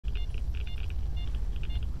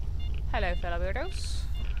Hello, fellow weirdos.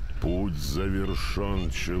 Путь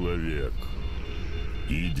завершен, человек.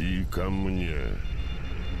 Иди ко мне.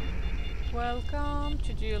 Welcome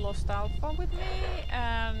to do Lost Alpha with me,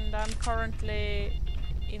 and I'm currently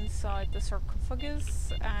inside the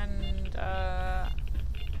sarcophagus, and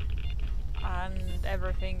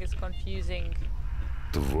everything is confusing.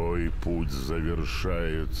 Твой путь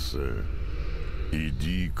завершается.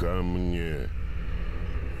 Иди ко мне.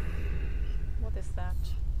 What is that?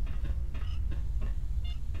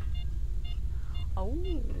 Oh,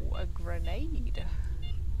 a grenade.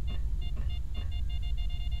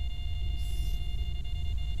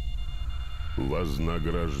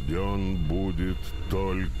 Вознагражден будет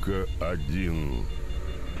только один.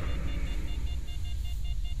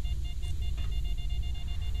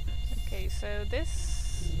 Okay, so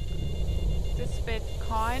this bit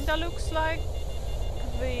kinda looks like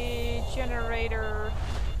the generator.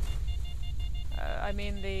 I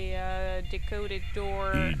mean the decoded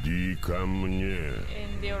door Иди ко мне.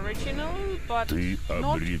 in the original, but Ты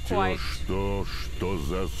not quite. обретешь то, что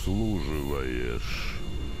заслуживаешь.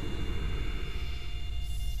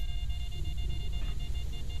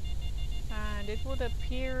 And it would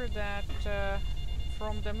appear that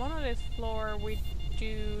from the Monolith floor we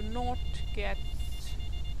do not get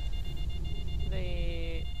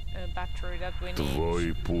the battery that we need.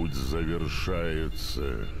 Твой путь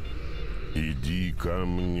завершается. Иди ко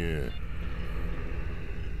мне.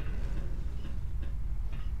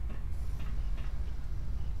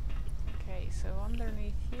 Okay, so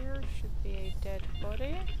underneath here should be a dead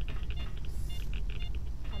body.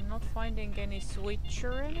 I'm not finding any switch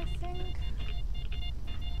or anything.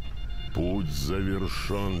 Путь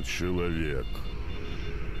завершен, человек.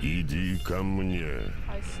 Иди ко мне.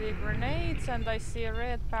 I see grenades and I see a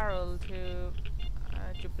red barrel to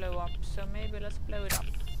blow up, so maybe let's blow it up.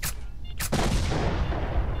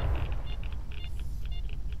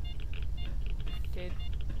 Did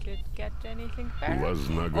get anything better?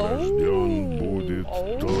 Вознагражден будет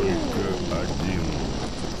только один.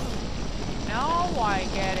 Now I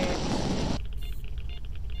get it.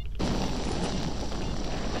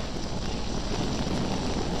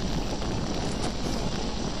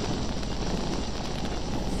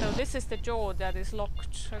 So this is the door that is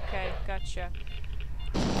locked. Okay, gotcha.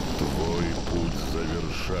 Твой путь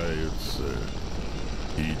завершается.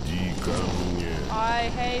 Иди ко мне. I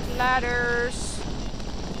hate ladders.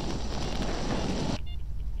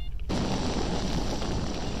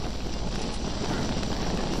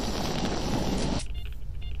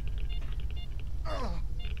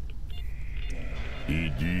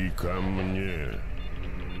 Иди ко мне.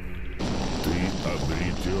 Ты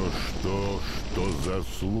обретешь то, что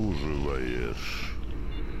заслуживаешь.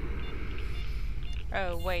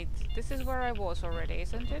 Oh wait, this is where I was already,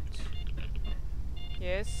 isn't it?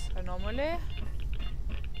 Yes, anomaly.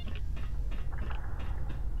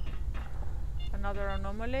 Another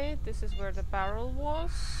anomaly. This is where the barrel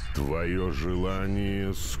was. Твое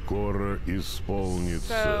желание скоро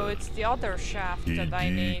исполнится. So it's the other shaft that I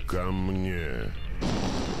Иди need. ко мне.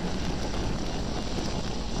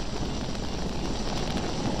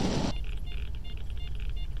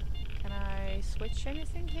 Can I switch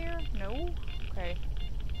anything here? No? Okay.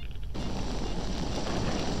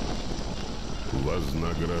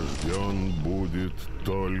 Вознагражден будет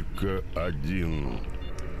только один.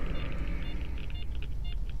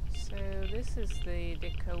 So this is the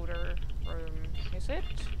decoder room, is it?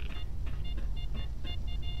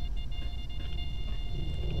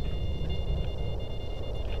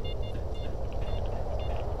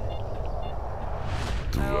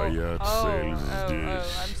 Твоя цель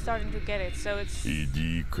здесь. I'm starting to get it. So it's...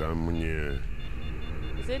 Иди ко мне.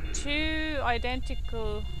 Is it two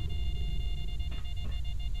identical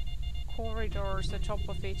corridors on top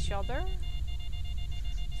of each other?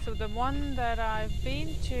 So the one that I've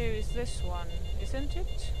been to is this one, isn't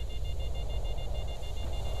it?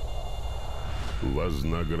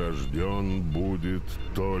 Вознагражден будет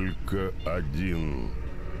только один.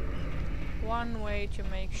 One way to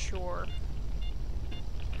make sure.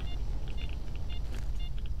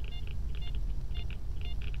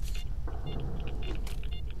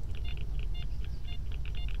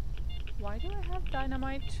 Why do I have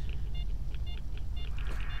dynamite?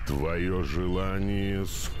 Твое желание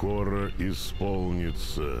скоро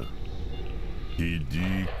исполнится.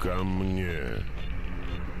 Иди ко мне.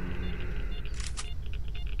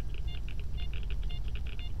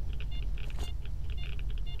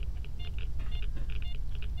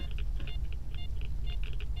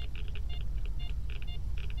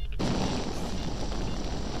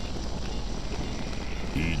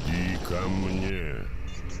 Иди ко мне.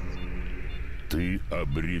 Ты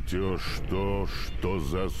обретешь то, что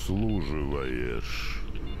заслуживаешь.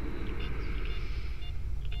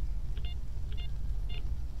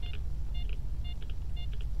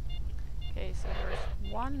 Okay, so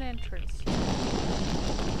there's one entrance here.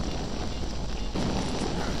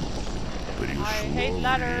 I hate Пришло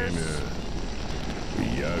ladders.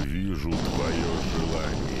 время. Я вижу твое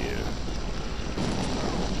желание.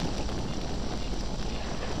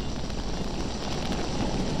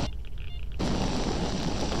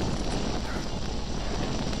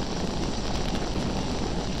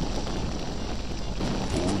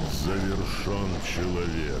 Путь завершен,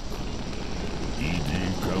 человек. Иди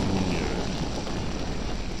ко мне.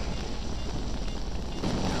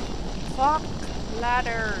 Fuck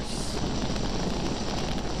ladders.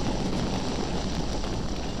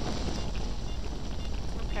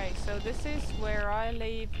 Okay, so this is where I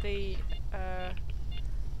leave the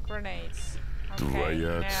grenades. Okay,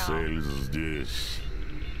 Твоя now цель здесь.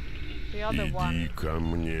 the other Иди one ко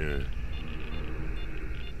мне.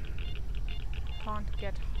 can't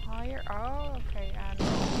get higher. Oh, okay, and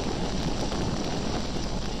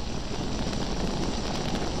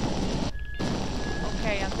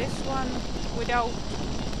okay, and this one without.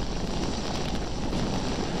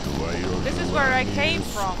 Твое This is where I желание came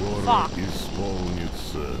from. скоро Fuck.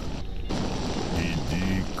 исполнится.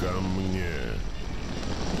 Иди ко мне.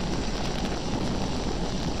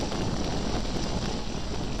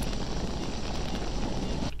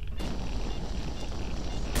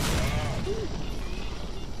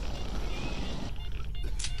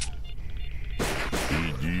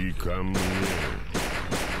 Иди ко мне.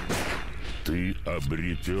 Ты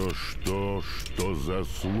обретешь то, что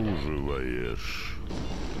заслуживаешь.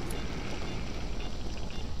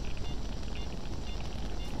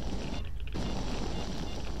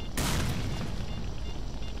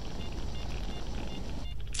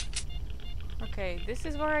 Okay, this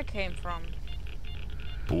is where I came from.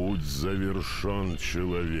 Путь завершен,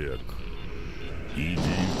 человек.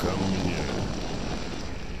 Иди ко мне.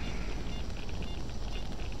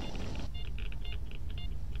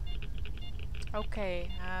 Okay,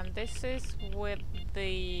 and this is with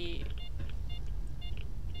the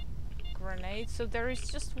grenade. So there is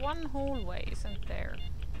just one hallway, isn't there?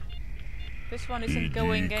 This one isn't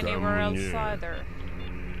going Иди ко anywhere else мне. either.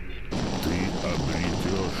 Ты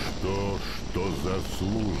обретешь то, что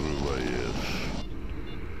заслуживаешь.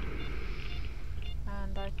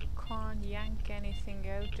 And I can't yank anything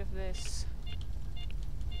out of this.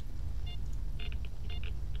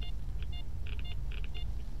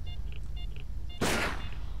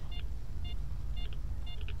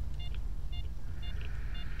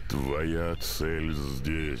 Твоя цель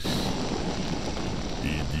здесь.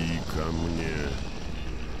 Иди ко мне.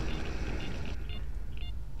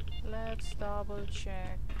 Let's double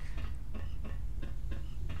check.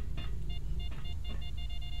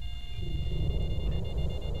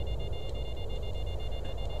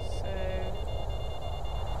 So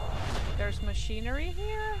there's machinery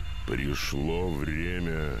here? Пришло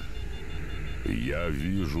время. Я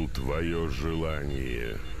вижу твое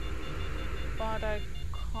желание. But I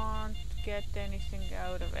can't get anything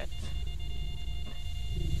out of it.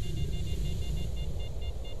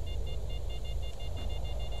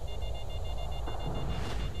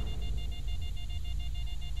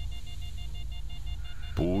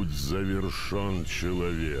 Путь завершен,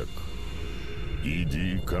 человек.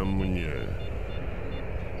 Иди ко мне.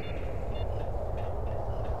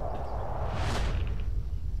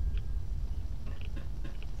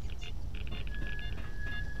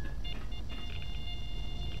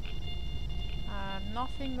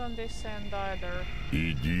 Nothing on this end either.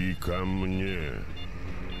 Иди ко мне.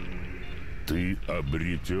 Ты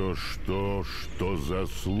обретешь то, что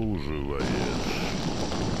заслуживаешь.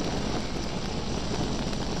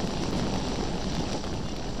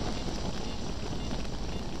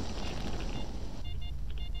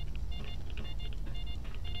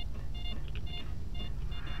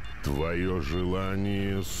 Твое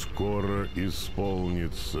желание скоро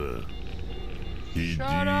исполнится. Иди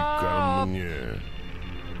ко мне.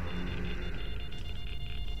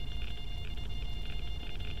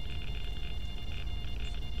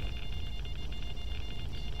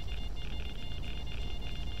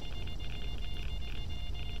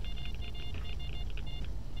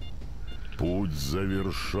 Путь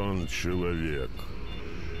завершен, человек.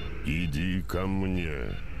 Иди ко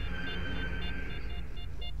мне.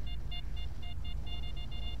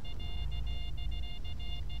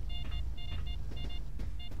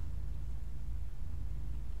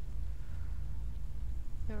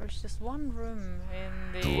 There There's just one room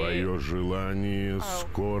in the... Твое желание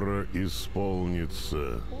скоро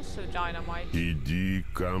исполнится. Also dynamite. Иди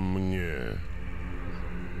ко мне.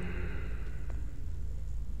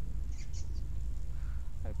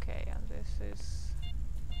 Okay, and this is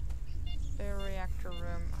the reactor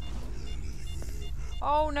room.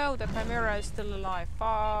 Oh no, the Chimera is still alive.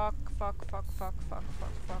 Fuck, fuck, fuck, fuck, fuck,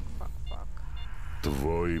 fuck, fuck, fuck, fuck.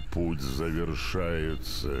 Твой путь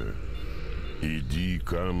завершается. Иди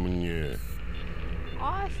ко мне.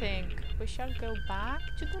 I think we shall go back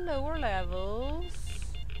to the lower levels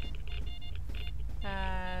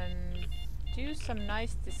and do some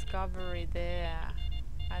nice discovery there.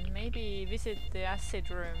 And maybe visit the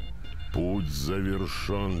acid room. Путь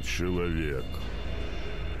завершен, человек.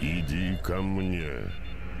 Иди ко мне.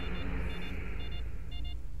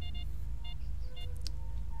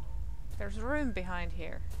 There's a room behind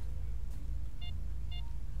here.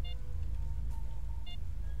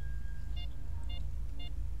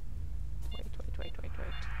 Wait.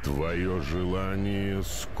 Твое желание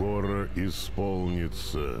скоро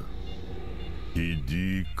исполнится.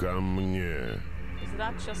 Иди ко мне. Is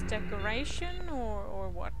that just decoration or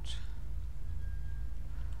what?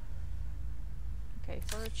 Okay,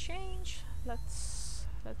 for a change, let's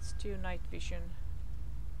do night vision.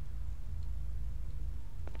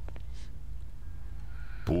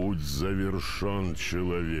 Путь завершен,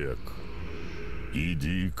 человек.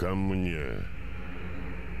 Иди ко мне.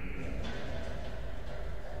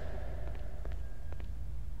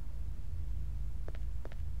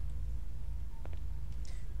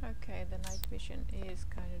 Okay, the night vision is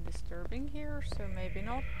kind of disturbing here, so maybe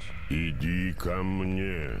not. Иди ко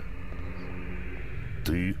мне.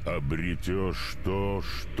 Ты обретешь то,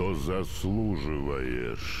 что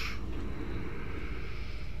заслуживаешь.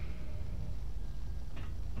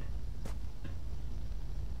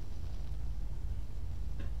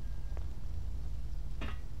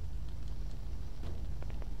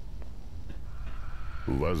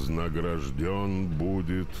 Вознагражден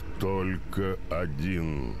будет только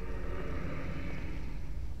один.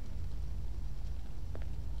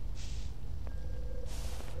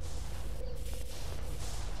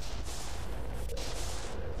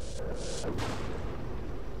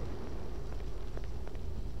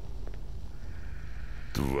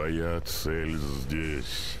 Твоя цель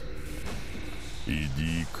здесь.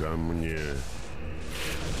 Иди ко мне.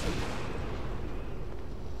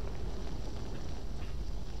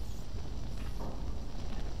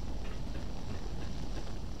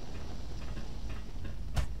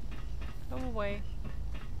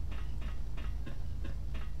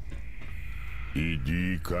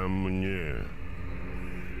 Иди ко мне.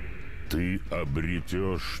 Ты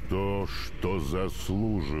обретешь то, что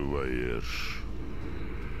заслуживаешь.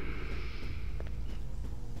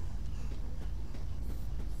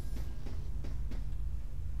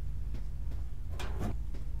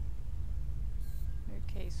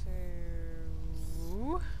 Okay, so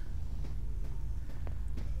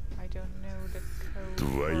I don't know the code.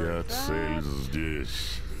 Твоя цель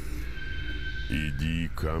здесь. Иди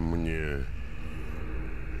ко мне.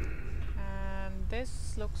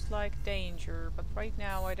 This looks like danger, but right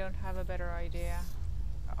now I don't have a better idea.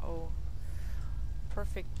 Oh,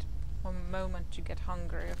 perfect moment to get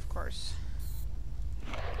hungry, of course.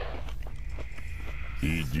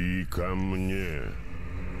 Иди ко мне.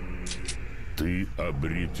 Ты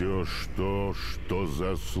обретешь то, что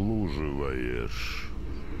заслуживаешь.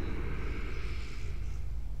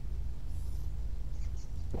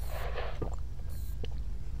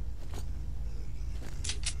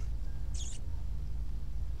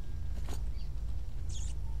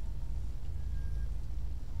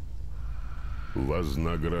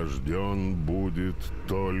 Вознагражден будет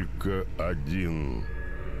только один.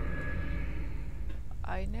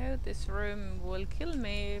 I know this room will kill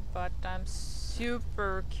me, but I'm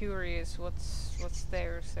super curious what's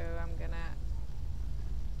there, so I'm gonna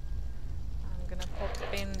pop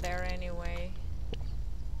in there anyway.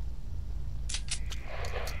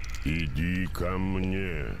 Иди ко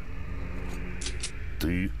мне.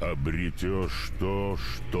 Ты обретешь то,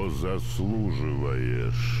 что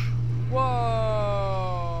заслуживаешь.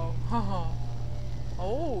 Whoa!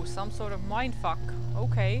 Oh, some sort of mindfuck.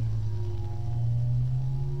 Okay.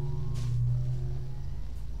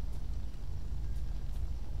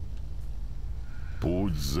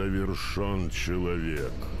 Путь завершен,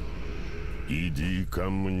 человек. Иди ко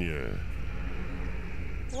мне.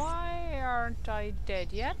 Why aren't I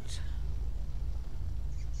dead yet?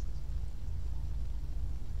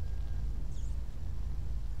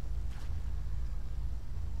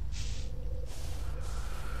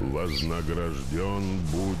 Вознагражден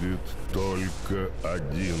будет только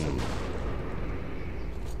один.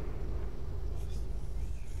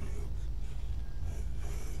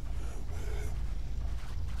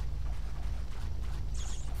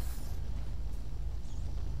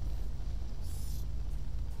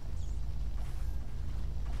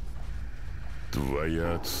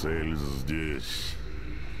 Твоя цель здесь.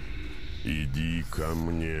 Иди ко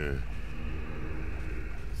мне.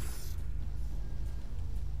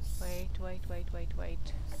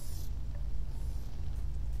 Wait.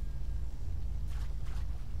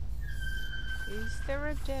 Is there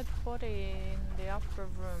a dead body in the upper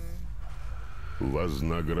room?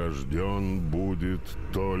 Вознагражден будет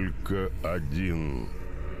только один.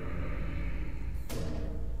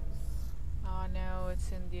 Oh no,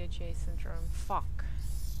 it's in the adjacent room. Fuck.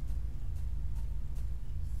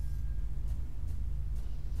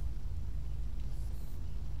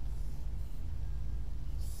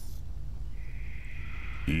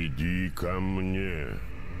 Иди ко мне.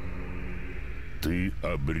 Ты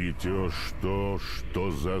обретешь то,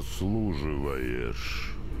 что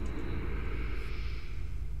заслуживаешь.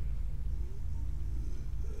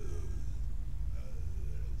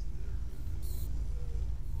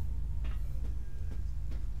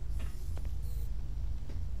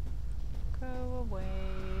 Go away.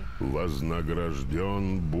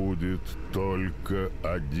 Вознагражден будет только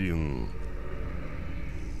один.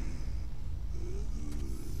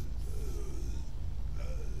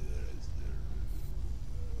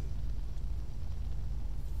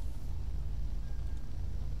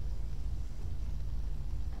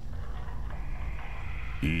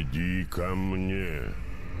 Иди ко мне.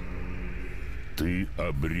 Ты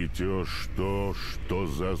обретешь то, что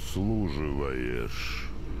заслуживаешь.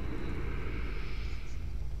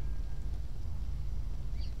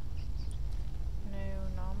 No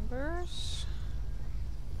numbers.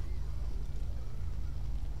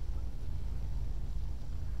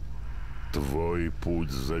 Твой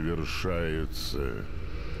путь завершается.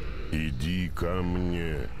 Иди ко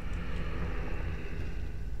мне.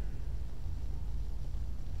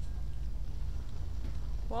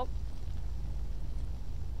 Well,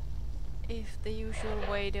 if the usual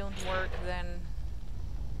way don't work, then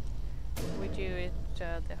we do it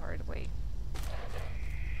the hard way.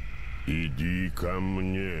 Иди ко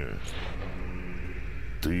мне.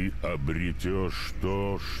 Ты обретешь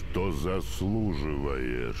то, что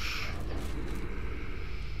заслуживаешь.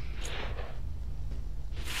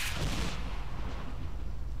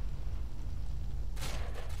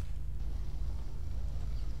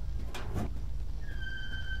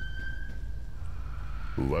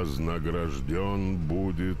 Вознагражден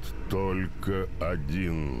будет только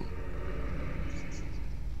один.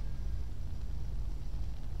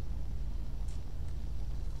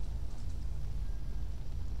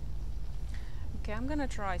 Okay, I'm gonna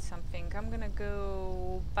try something. I'm gonna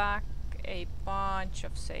go back a bunch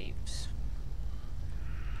of saves.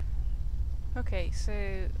 Okay,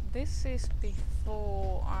 so this is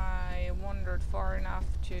before I wandered far enough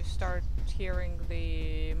to start hearing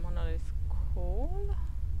the Monolith call.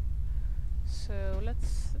 So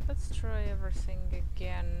let's try everything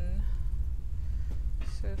again.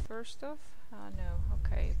 So first off, no,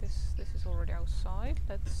 okay, this is already outside.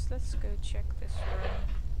 Let's go check this room.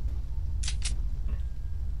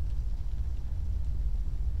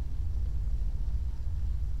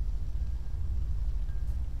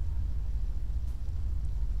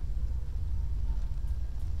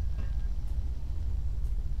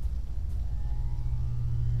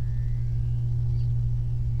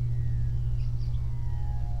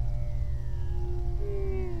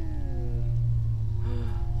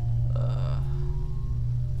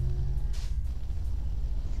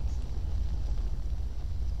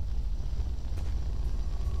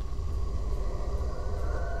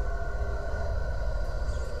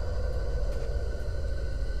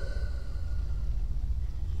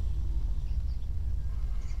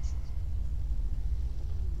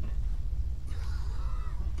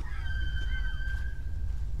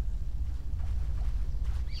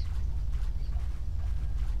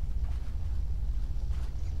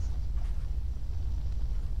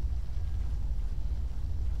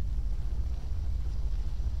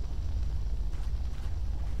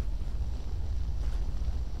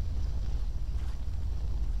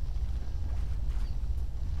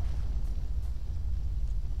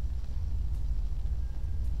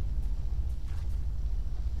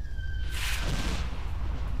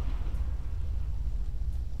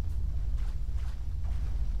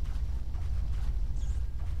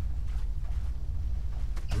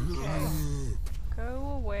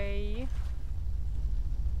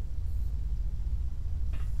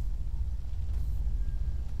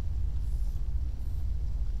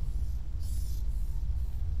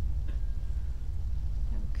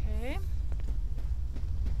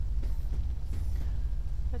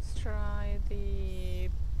 try the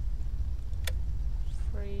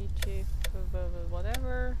free chip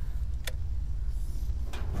whatever,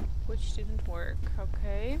 which didn't work.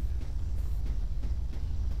 Okay.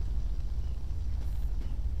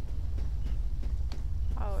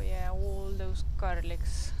 Oh yeah, all those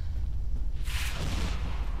garlics.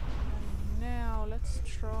 And now let's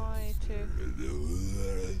try to...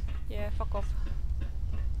 Yeah, fuck off.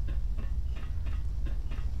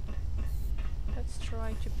 Let's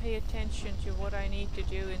try to pay attention to what I need to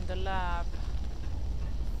do in the lab.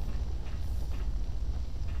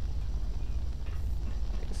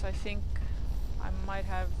 Because I think I might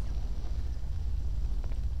have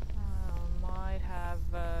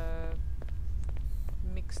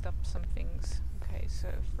mixed up some things. Okay, so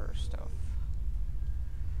first off,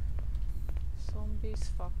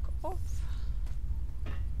 zombies, fuck off.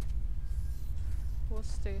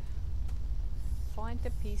 What's the... Find the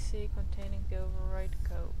PC containing the override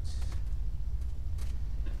codes.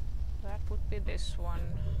 That would be this one.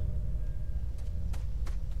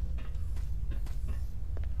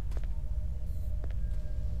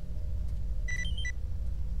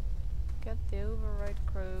 Get the override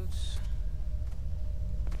codes.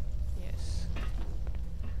 Yes.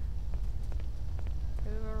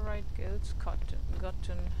 Override codes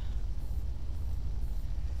gotten.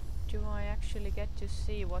 Do I actually get to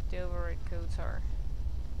see what the override codes are?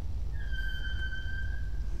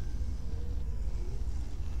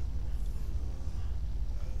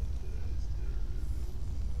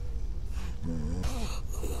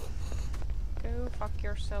 Go fuck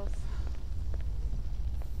yourself.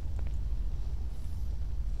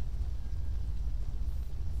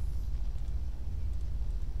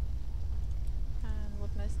 And what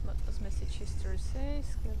does message history say?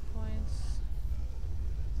 Skill points.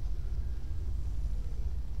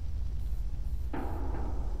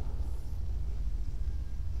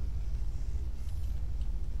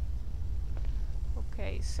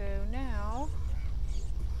 Okay, so now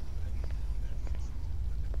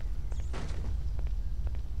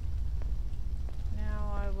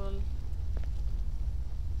I will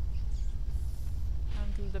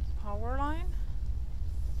handle the power line.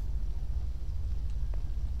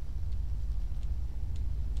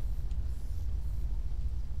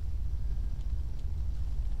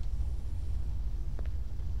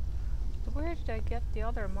 But where did I get the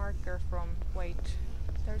other marker from? Wait.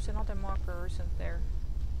 There's another marker, isn't there?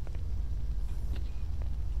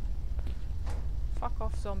 Fuck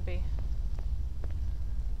off, zombie.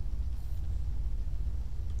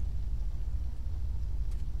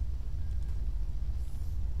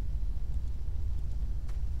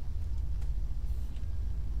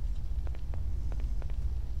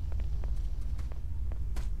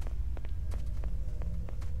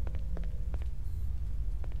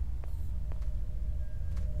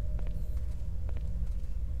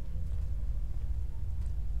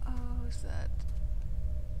 That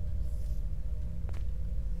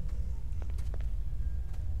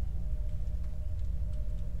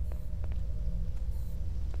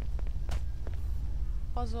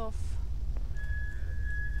buzz off.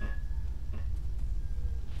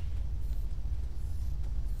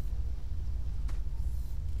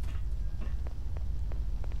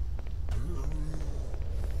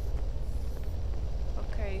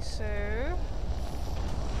 Okay, so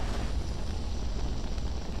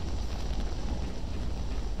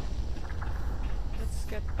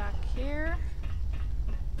get back here.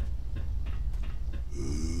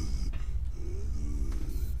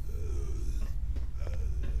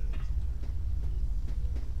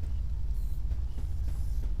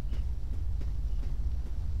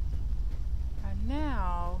 And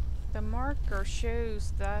now the marker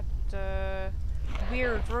shows that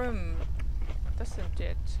weird room, doesn't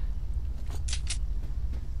it?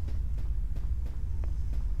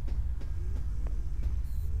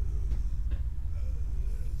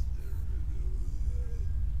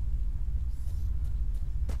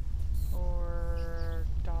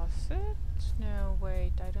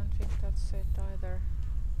 That's it either.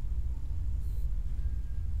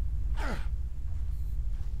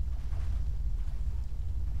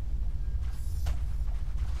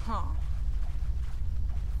 Huh.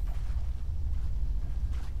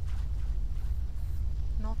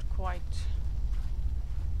 Not quite.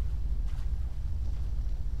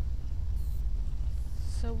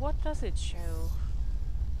 So what does it show?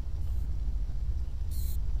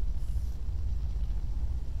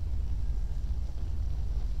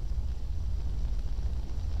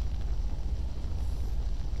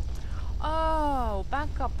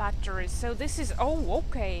 Backup batteries. So this is... Oh,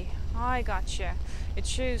 okay. I gotcha. It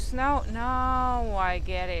shows... Now I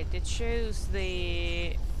get it. It shows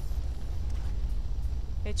the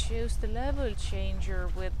It shows the level changer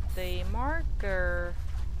with the marker,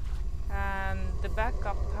 and the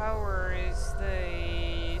backup power is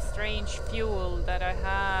the strange fuel that I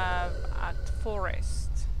have at forest.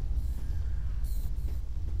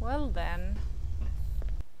 Well then.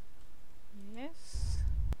 Yes.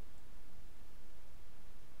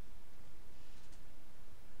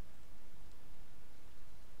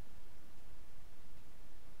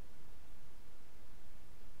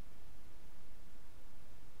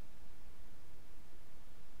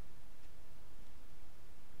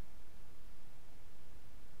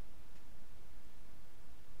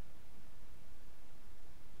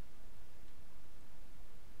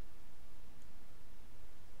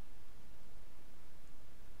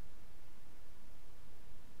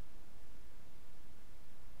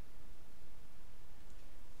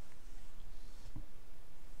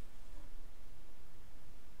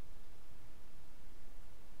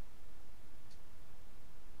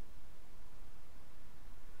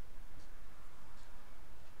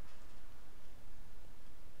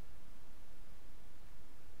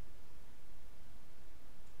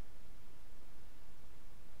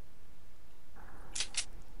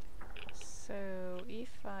 So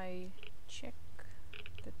if I check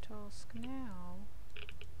the task now.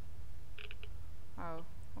 Oh,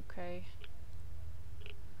 okay.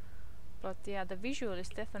 But yeah, the visual is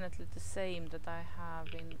definitely the same that I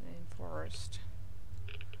have in forest.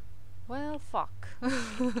 Well, fuck.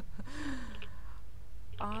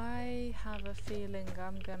 I have a feeling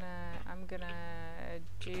I'm gonna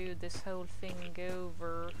do this whole thing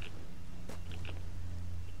over,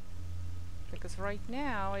 because right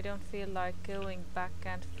now I don't feel like going back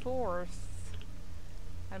and forth.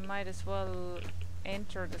 I might as well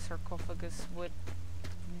enter the sarcophagus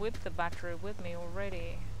with the battery with me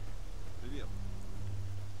already.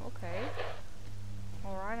 Okay.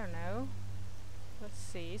 Or I don't know. Let's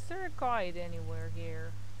see. Is there a guide anywhere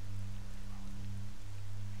here?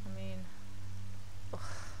 I mean... Ugh.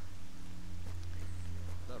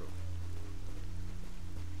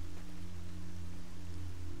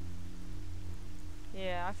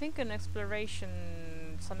 Yeah, I think some exploration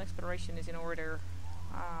is in order.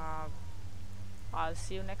 I'll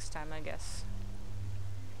see you next time, I guess.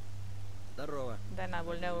 Then I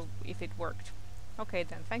will know if it worked. Okay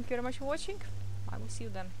then, thank you very much for watching. I will see you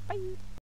then. Bye!